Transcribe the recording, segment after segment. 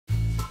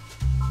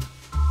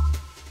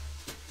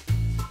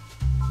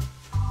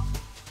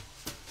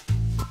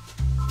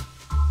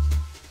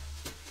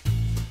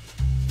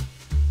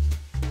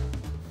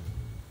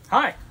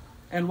Hi,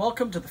 and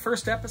welcome to the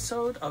first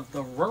episode of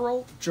the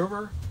Rural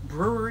Juror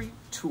Brewery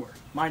Tour.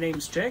 My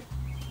name's Jay.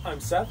 I'm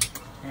Seth.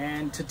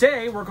 And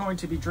today we're going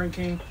to be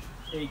drinking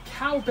a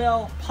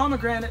Cowbell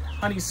Pomegranate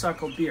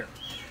Honeysuckle beer.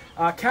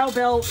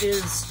 Cowbell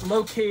is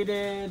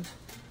located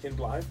In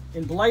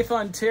Blythe,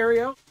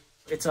 Ontario.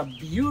 It's a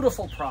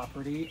beautiful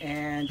property,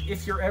 and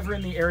if you're ever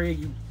in the area,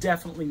 you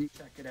definitely need to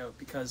check it out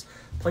because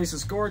the place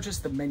is gorgeous,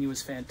 the menu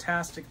is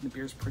fantastic, and the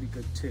beer's pretty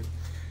good too.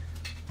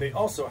 They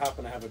also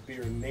happen to have a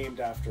beer named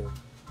after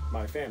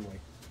my family,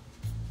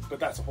 but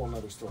that's a whole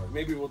nother story.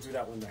 Maybe we'll do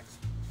that one next.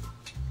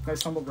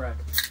 Nice humble brag.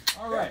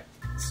 All right,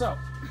 so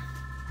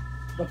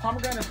the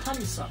Pomegranate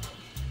Honeysuckle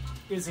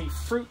is a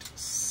fruit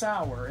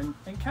sour,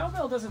 and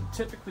Cowbell doesn't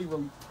typically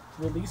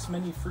release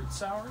many fruit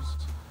sours,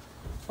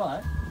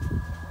 but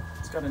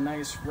it's got a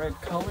nice red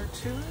color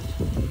to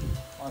it,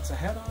 lots of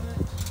head on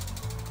it.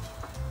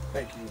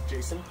 Thank you,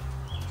 Jason.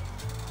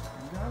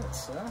 You got it,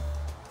 Seth.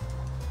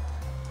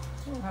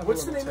 So we'll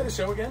What's the name of the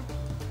show again?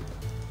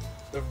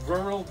 The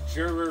Rural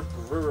Juror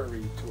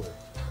Brewery Tour.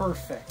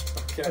 Perfect.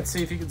 Okay. Let's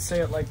see if you can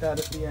say it like that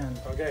at the end.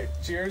 Okay,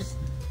 cheers.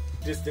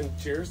 Distant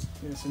cheers.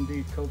 Yes,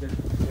 indeed, COVID.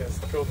 Yes,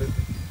 COVID.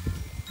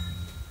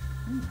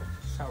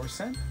 Sour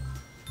scent.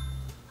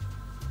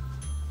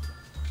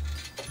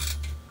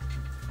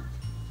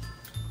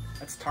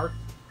 That's tart.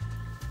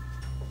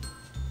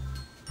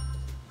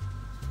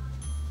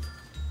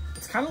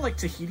 It's kind of like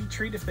Tahiti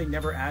treat if they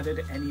never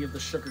added any of the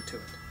sugar to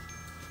it.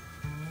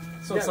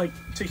 So it's like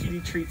Tahiti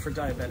treat for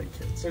diabetic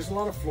kids. There's a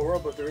lot of floral,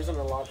 but there isn't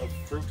a lot of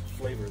fruit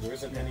flavor. There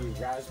isn't any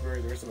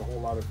raspberry. There isn't a whole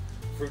lot of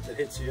fruit that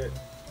hits you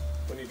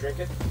when you drink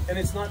it. And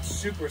it's not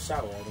super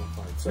sour, I don't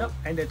find. So, Nope,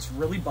 and it's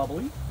really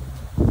bubbly.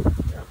 yeah.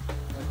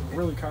 Like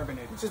really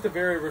carbonated. It's just a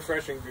very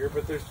refreshing beer,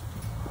 but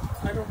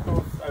I don't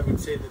know if I would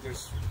say that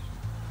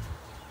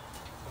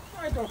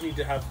I don't need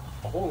to have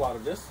a whole lot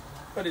of this,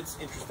 but it's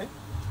interesting.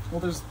 Well,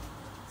 there's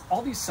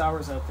all these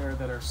sours out there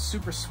that are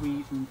super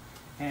sweet,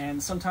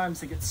 and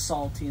sometimes they get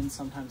salty, and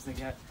sometimes they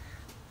get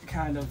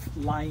kind of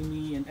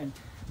limey, and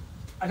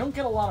I don't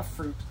get a lot of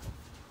fruit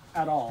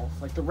at all.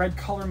 Like the red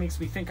color makes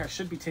me think I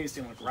should be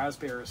tasting like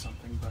raspberry or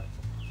something, but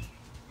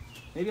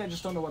maybe I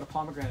just don't know what a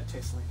pomegranate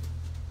tastes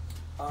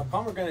like.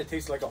 Pomegranate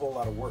tastes like a whole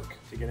lot of work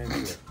to get into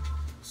it.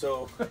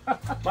 So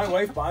my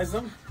wife buys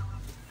them.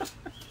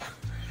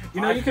 You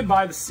know, you can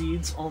buy the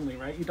seeds only,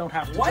 right? You don't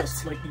have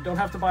to you don't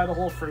have to buy the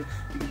whole fruit.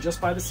 You can just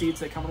buy the seeds.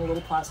 They come in a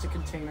little plastic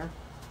container.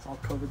 It's all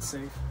COVID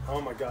safe. Oh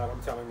my God, I'm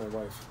telling my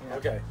wife. Yeah.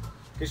 Okay.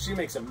 Because she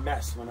makes a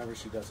mess whenever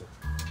she does it.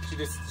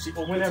 She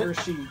opens Whenever it.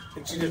 she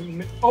opens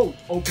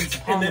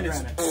the And then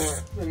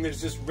pomegranate. and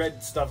there's just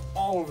red stuff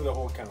all over the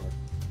whole counter.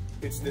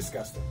 It's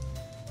disgusting.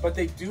 But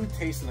they do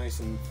taste nice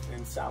in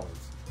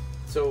salads.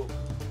 So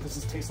Does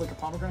this taste like a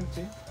pomegranate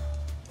to you?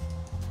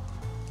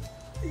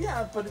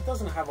 yeah, but it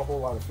doesn't have a whole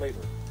lot of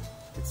flavor.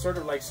 It's sort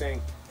of like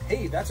saying,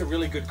 hey, that's a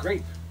really good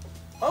grape.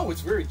 Oh,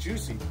 it's very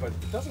juicy, but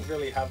it doesn't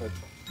really have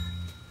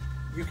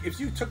if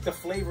you took the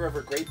flavor of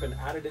a grape and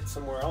added it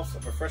somewhere else,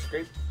 of a fresh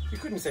grape, you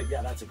couldn't say,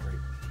 yeah, that's a grape.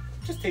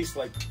 It just tastes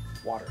like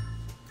water.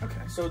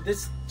 Okay. So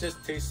this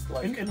just tastes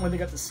like... And when they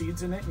got the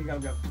seeds in it, you gotta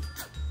go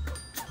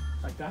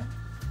like that?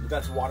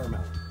 That's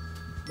watermelon.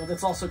 No,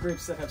 that's also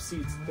grapes that have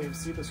seeds. They have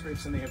seedless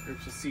grapes and they have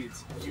grapes with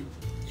seeds.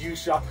 You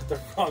shop at the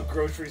wrong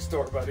grocery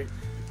store, buddy.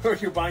 Or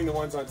you're buying the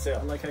ones on sale.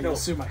 I like how you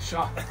assume I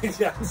shop.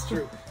 Yeah, it's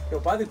true. No,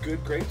 buy the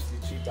good grapes,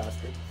 you cheap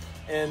bastard.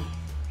 And,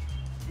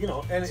 you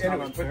know, and It's not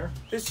unfair.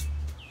 This,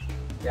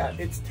 yeah,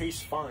 it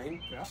tastes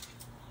fine. Yeah.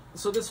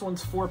 So this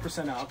one's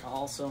 4%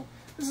 alcohol, so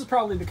this is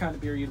probably the kind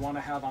of beer you'd want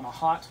to have on a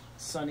hot,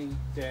 sunny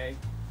day.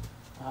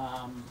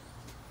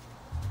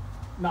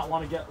 Not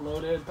want to get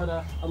loaded, but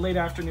a late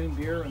afternoon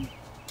beer, and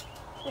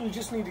When you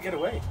just need to get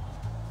away.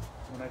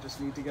 when I just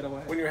need to get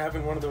away. When you're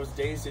having one of those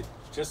days, it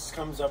just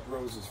comes up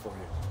roses for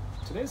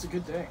you. Today's a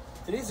good day,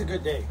 Today's a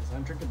good day because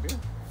I'm drinking beer.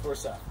 for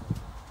Seth.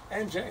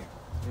 And Jay.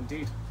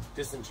 Indeed.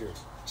 Distant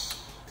cheers.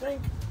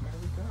 Drink. There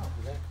we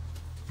go. Okay.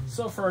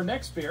 So for our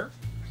next beer,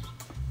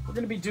 we're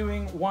going to be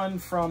doing one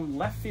from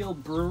Left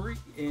Field Brewery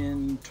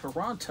in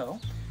Toronto.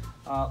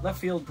 Left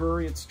Field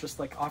Brewery, it's just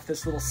like off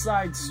this little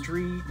side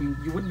street. You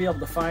wouldn't be able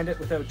to find it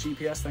without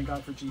GPS. Thank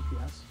God for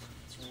GPS.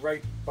 It's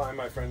right by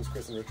my friends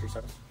Chris and Richard's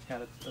house. Yeah,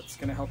 that's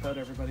going to help out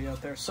everybody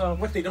out there. So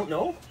What, they don't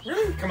know?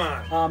 Really? Come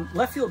on.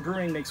 Left Field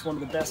Brewing makes one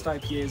of the best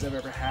IPAs I've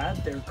ever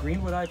had. Their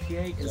Greenwood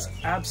IPA is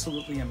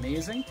absolutely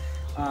amazing.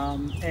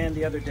 And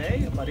the other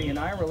day, a buddy and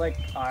I were like,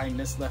 I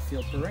miss Left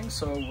Field Brewing,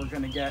 so we're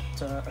going to get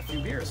a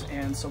few beers.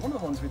 And so one of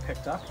the ones we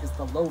picked up is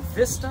the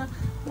Viste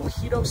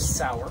Mojito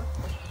Sour.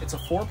 It's a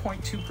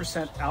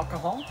 4.2%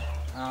 alcohol.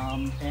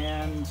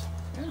 And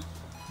yeah,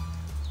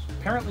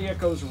 apparently it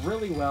goes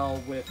really well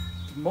with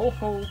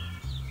mojo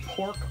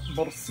pork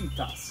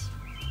bolsitas,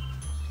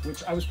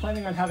 which I was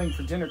planning on having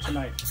for dinner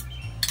tonight.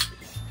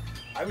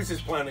 I was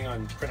just planning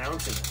on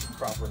pronouncing it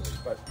properly,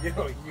 but you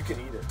know, you can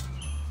eat it.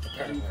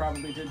 And you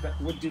probably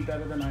would do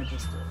better than I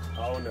just did.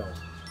 Oh no,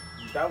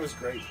 that was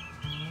great.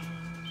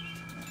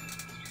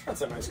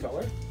 That's a nice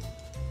color.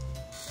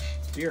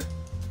 It's beer.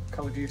 What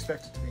color do you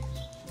expect it to be?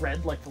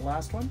 red like the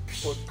last one.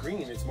 Well, it's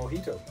green. It's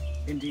Mojito.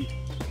 Indeed.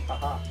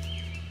 Haha.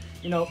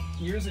 You know,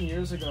 years and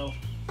years ago,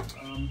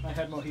 I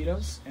had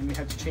mojitos, and we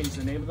had to change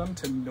the name of them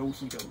to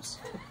no-hitos.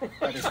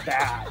 That is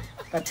bad.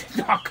 That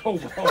did not go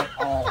well at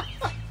all.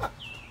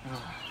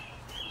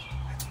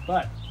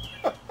 But,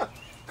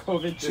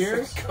 COVID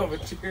cheers.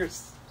 COVID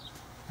cheers.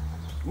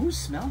 Ooh,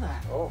 smell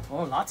that. Oh,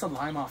 Lots of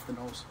lime off the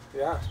nose.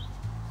 yeah.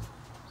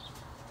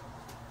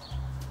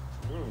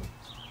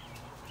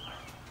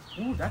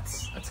 Ooh,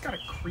 that's got a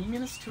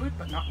creaminess to it,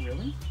 but not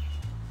really.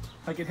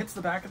 Like it hits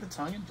the back of the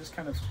tongue and just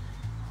kind of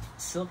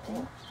silky.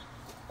 Oh,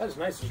 that is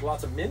nice. There's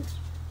lots of mint.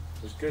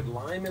 There's good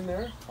lime in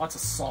there. Lots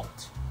of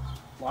salt.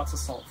 Lots of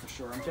salt for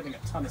sure. I'm getting a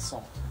ton of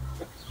salt.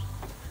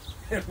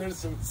 And there's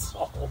some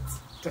salt.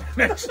 Did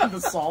I mention the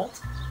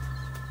salt?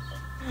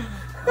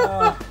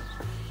 But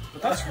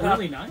that's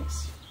really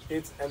nice.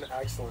 It's an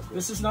excellent beer.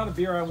 This is not a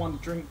beer I want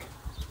to drink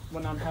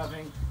when I'm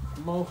having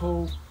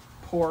mojo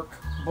pork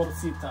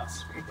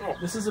bolsitas. Oh.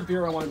 This is a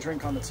beer I want to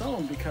drink on its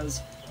own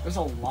because there's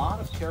a lot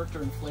of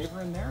character and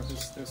flavor in there.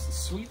 There's the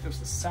sweet, there's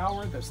the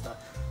sour, there's the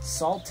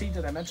salty.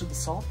 Did I mention the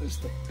salt? There's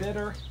the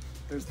bitter,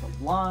 there's the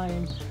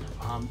lime,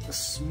 the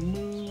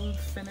smooth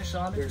finish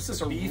on it. There's This is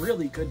the a beef.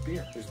 really good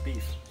beer. There's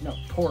beef. No,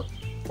 pork.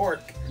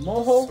 Pork.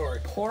 Mojo Sorry.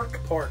 pork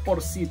Pork.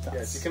 bolsitas.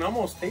 Yes, you can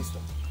almost taste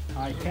them.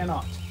 I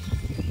cannot.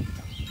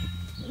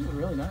 This is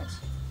really nice.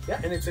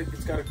 Yeah, and it's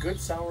got a good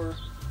sour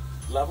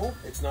level.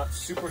 It's not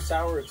super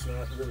sour. It's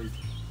not really.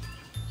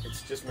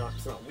 It's just not.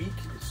 It's not weak.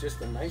 It's just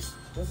a nice.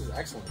 This is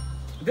excellent.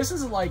 This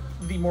is like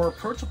the more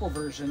approachable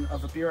version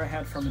of a beer I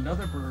had from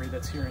another brewery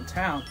that's here in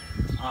town.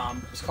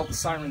 It was called the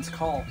Siren's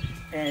Call,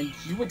 and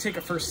you would take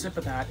a first sip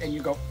of that, and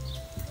you go,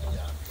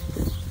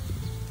 Yeah.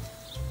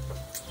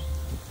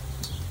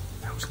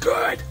 "That was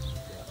good."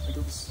 Yeah. Like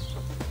there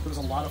was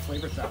a lot of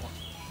flavor to that one.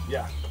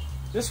 Yeah.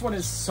 This one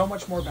is so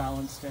much more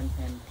balanced and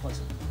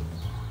pleasant.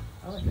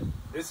 I like it.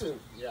 This is.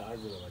 Yeah, I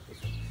really like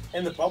this one.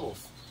 And the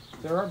bubbles.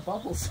 There are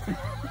bubbles.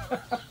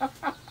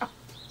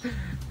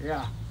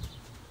 Yeah.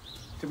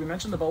 Did we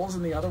mention the bubbles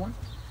in the other one?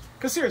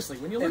 Because seriously,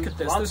 when you look And at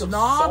this, lots there's of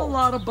not a salt.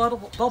 lot of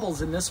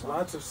bubbles in this one.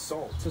 Lots of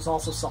salt. There's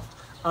also salt.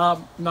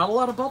 Not a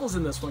lot of bubbles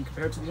in this one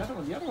compared to the other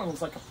one. The other one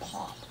was like a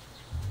pop.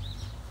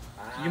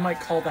 You might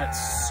call that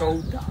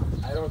soda.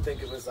 I don't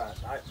think it was that.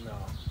 No.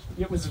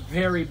 It was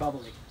very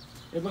bubbly.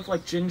 It looked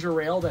like ginger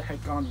ale that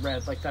had gone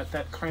red, like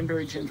that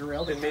cranberry ginger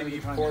ale. Then maybe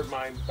you poured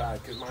mine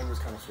bad because mine was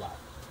kind of flat.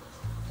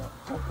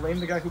 Don't blame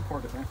the guy who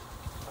poured it, man.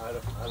 I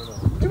don't know.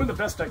 I'm doing the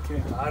best I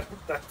can.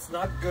 That's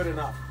not good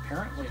enough.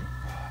 Apparently.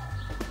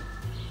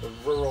 The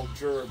Rural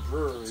Juror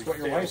Brewery. That's what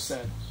your wife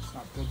said. It's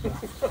not good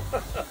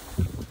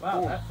enough.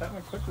 Wow, that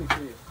went quickly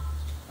for you.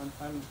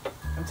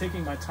 I'm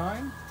taking my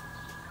time.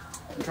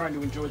 I'm trying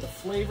to enjoy the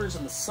flavors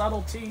and the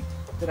subtlety.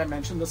 Did I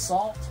mention the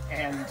salt?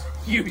 And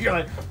you're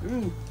like,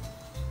 ooh.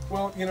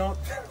 Well, you know,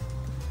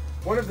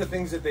 one of the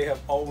things that they have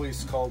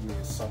always called me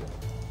is subtle.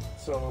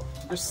 So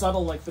You're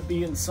subtle like the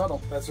bee in subtle.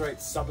 that's right,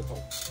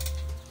 subtle.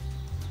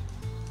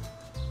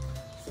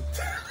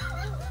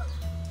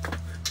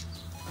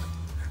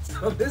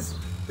 So this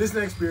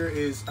next beer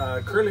is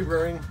Curley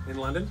Brewing in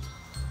London.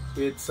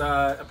 It's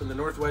up in the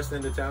northwest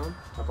end of town,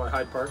 up by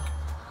Hyde Park.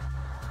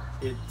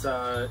 It's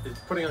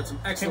putting out some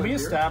Can excellent we beer.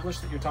 establish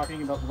that you're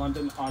talking about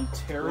London,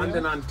 Ontario?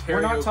 London, Ontario,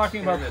 We're not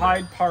talking about Canada.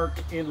 Hyde Park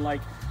in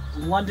like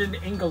London,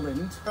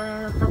 England.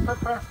 Yes.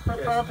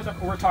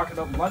 We're talking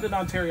about London,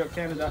 Ontario,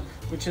 Canada,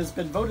 which has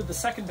been voted the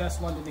second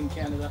best London in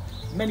Canada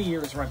many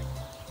years running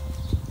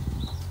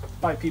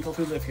by people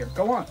who live here.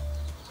 Go on.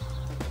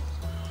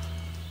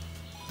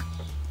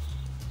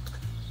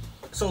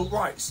 So,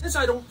 right, since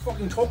I don't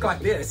fucking talk like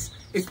this,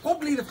 it's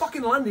probably the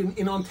fucking London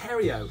in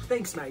Ontario.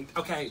 Thanks, mate.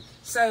 Okay,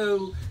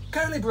 so,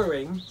 Curley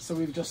Brewing. So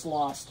we've just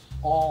lost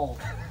all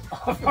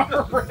of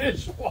our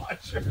British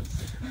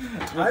watchers.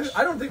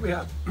 I don't think we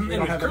have.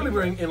 Anyway, have Curley any.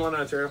 Brewing in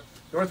London, Ontario,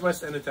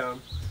 northwest end of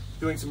town,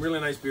 doing some really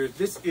nice beers.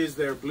 This is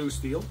their Blue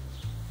Steel.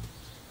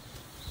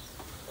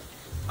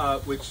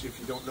 Which, if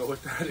you don't know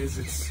what that is,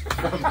 it's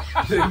from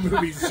the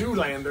movie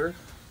Zoolander.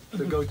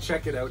 So go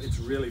check it out. It's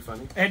really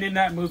funny. And in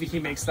that movie, he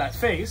makes that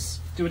face.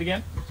 Do it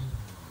again.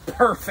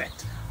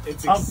 Perfect.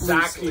 It's Of Blue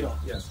exactly, Steel.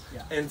 yes.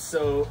 Yeah. And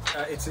so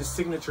it's his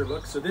signature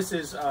look. So this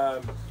is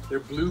their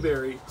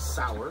blueberry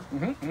sour.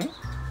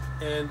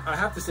 And I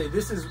have to say,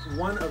 this is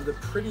one of the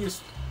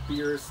prettiest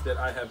beers that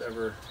I have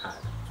ever had.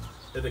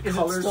 The Is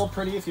colors, it still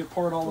pretty if you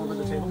pour it all over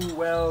the table? Ooh,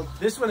 well,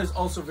 this one is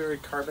also very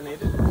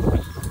carbonated.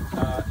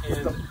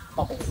 And The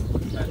bubbles.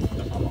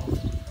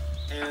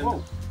 and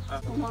Whoa.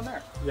 What's on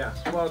there? yeah,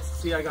 well,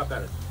 see, I got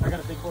better. I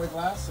got a big boy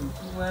glass and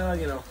Well,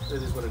 you know, it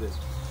is what it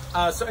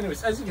is. So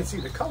anyways, as you can see,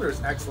 the color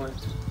is excellent.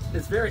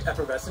 It's very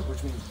effervescent,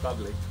 which means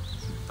bubbly.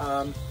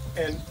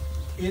 And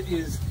it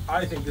is,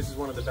 I think this is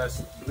one of the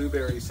best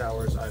blueberry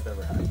sours I've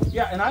ever had.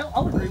 yeah, and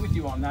I'll agree with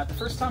you on that. The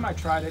first time I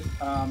tried it,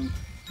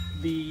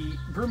 the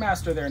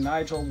brewmaster there,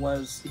 Nigel,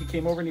 he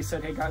came over and he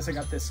said, "Hey guys, I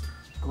got this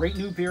great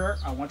new beer.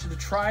 I want you to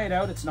try it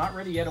out. It's not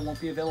ready yet. It won't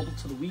be available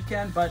till the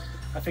weekend, but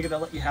I figured I'll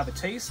let you have a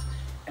taste."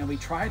 and we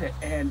tried it,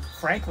 and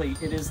frankly,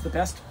 it is the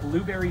best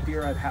blueberry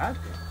beer I've had.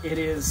 It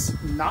is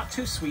not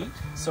too sweet,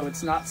 so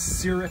it's not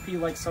syrupy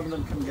like some of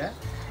them can get.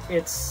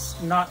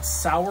 It's not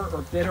sour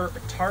or bitter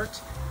or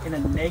tart in a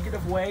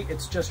negative way.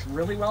 It's just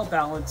really well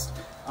balanced,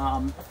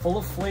 full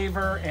of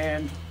flavor,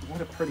 and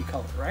what a pretty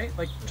color, right?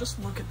 Like,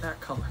 just look at that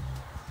color.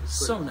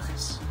 So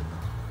nice.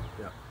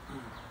 Yeah.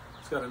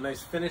 It's got a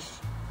nice finish.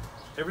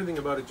 Everything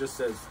about it just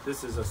says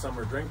this is a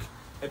summer drink.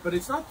 But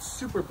it's not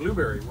super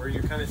blueberry where you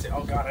kind of say,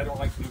 oh God, I don't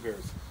like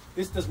blueberries.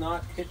 This does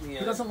not hit me.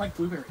 Who doesn't like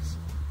blueberries?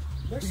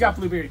 You got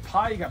blueberry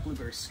pie, you got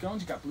blueberry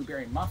scones, you got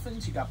blueberry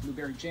muffins, you got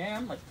blueberry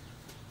jam. Like,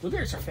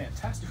 blueberries are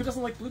fantastic. Who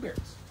doesn't like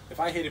blueberries? If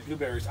I hated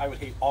blueberries, I would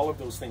hate all of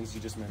those things you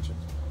just mentioned.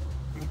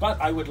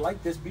 But I would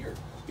like this beer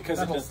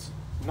because it does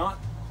not.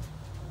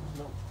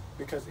 No,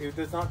 because it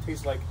does not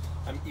taste like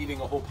I'm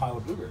eating a whole pile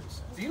of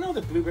blueberries. Do you know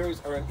that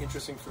blueberries are an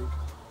interesting fruit?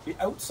 The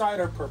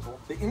outside are purple,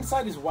 the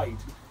inside is white,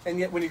 and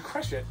yet when you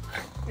crush it,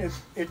 it's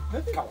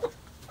this color.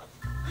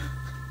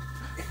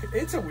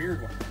 It's a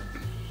weird one.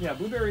 Yeah,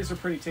 blueberries are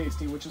pretty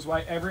tasty, which is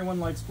why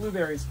everyone likes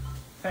blueberries.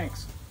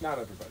 Thanks. Not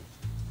everybody.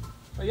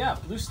 But yeah,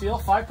 Blue Steel,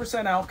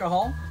 5%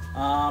 alcohol.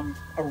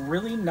 A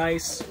really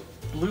nice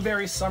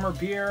blueberry summer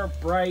beer,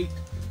 bright,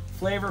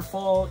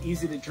 flavorful,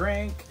 easy to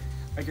drink.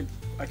 I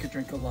could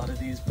drink a lot of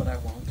these, but I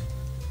won't.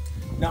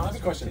 Now I have a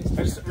question.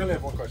 I just really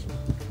have one question.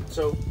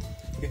 So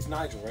it's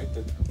Nigel, right?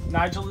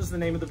 Nigel is the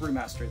name of the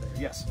brewmaster there,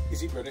 yes. Is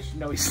he British?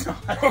 No, he's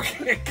not.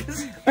 Okay,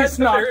 because he's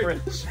not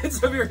British.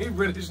 It's a very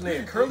British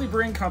name. Curley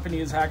Brewing Company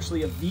is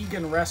actually a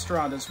vegan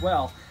restaurant as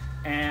well.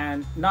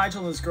 And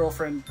Nigel and his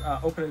girlfriend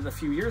opened it a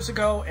few years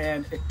ago,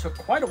 and it took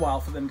quite a while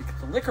for them to get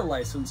the liquor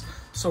license.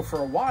 So for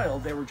a while,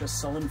 they were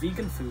just selling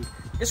vegan food.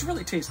 It's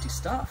really tasty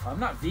stuff. I'm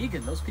not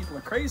vegan. Those people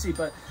are crazy,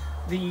 but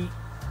the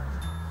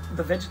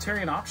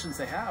vegetarian options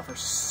they have are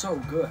so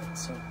good.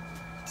 So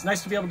it's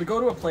nice to be able to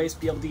go to a place,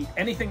 be able to eat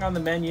anything on the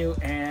menu,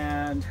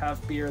 and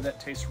have beer that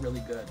tastes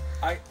really good.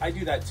 I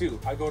do that too.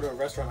 I go to a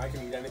restaurant, I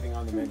can eat anything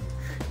on the menu.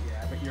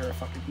 Yeah, but you're a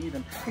fucking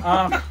heathen.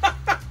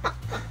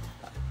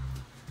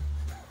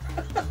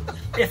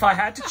 If I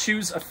had to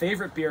choose a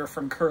favorite beer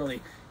from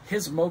Curley,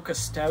 his Mocha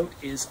Stout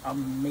is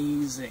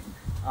amazing.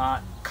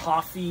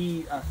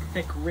 Coffee,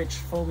 thick, rich,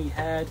 foamy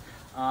head,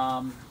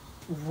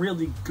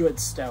 really good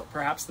stout.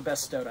 Perhaps the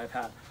best stout I've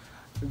had.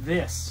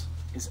 This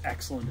is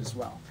excellent as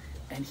well.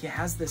 And he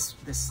has this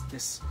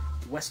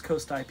West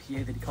Coast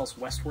IPA that he calls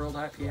Westworld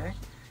IPA.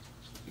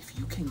 If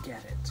you can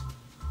get it,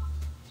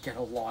 get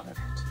a lot of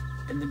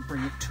it, and then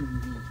bring it to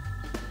me.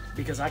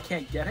 Because I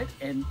can't get it,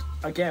 and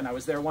again, I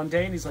was there one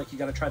day, and he's like, "You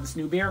got to try this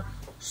new beer,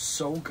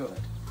 so good,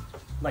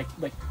 like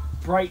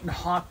bright and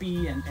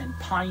hoppy and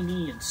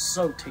piney and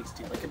so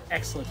tasty, like an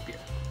excellent beer."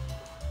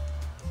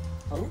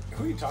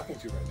 Who are you talking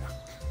to right now?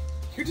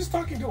 You're just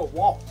talking to a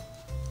wall.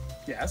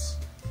 Yes,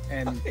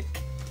 and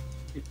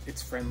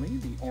it's friendly,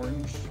 the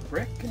orange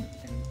brick, and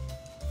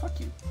fuck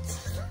you.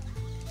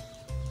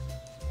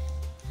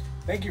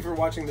 Thank you for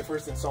watching the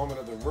first installment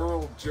of the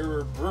Rural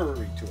Juror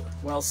Brewery Tour.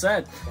 Well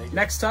said.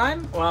 Next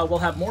time, we'll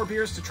have more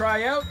beers to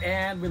try out,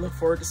 and we look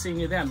forward to seeing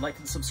you then. Like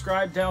and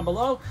subscribe down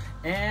below,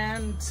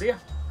 and see ya.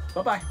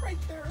 Bye-bye. Right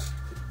there.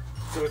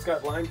 So it's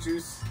got lime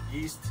juice,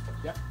 yeast.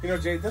 Yep. You know,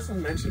 Jay, it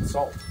doesn't mention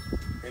salt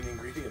in the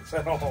ingredients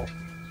at all.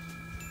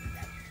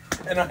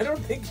 And I don't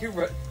think you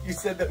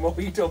said that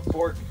Mojito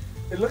pork,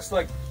 it looks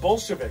like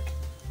Bolshevik.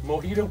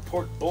 Mojito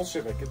pork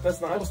Bolshevik. It does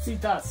not.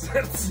 Porcitas.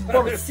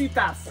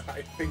 Porcitas.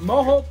 I think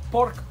Mojo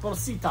pork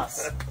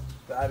porcitas.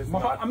 that is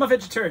not. I'm a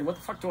vegetarian. What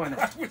the fuck do I know?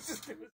 I was just gonna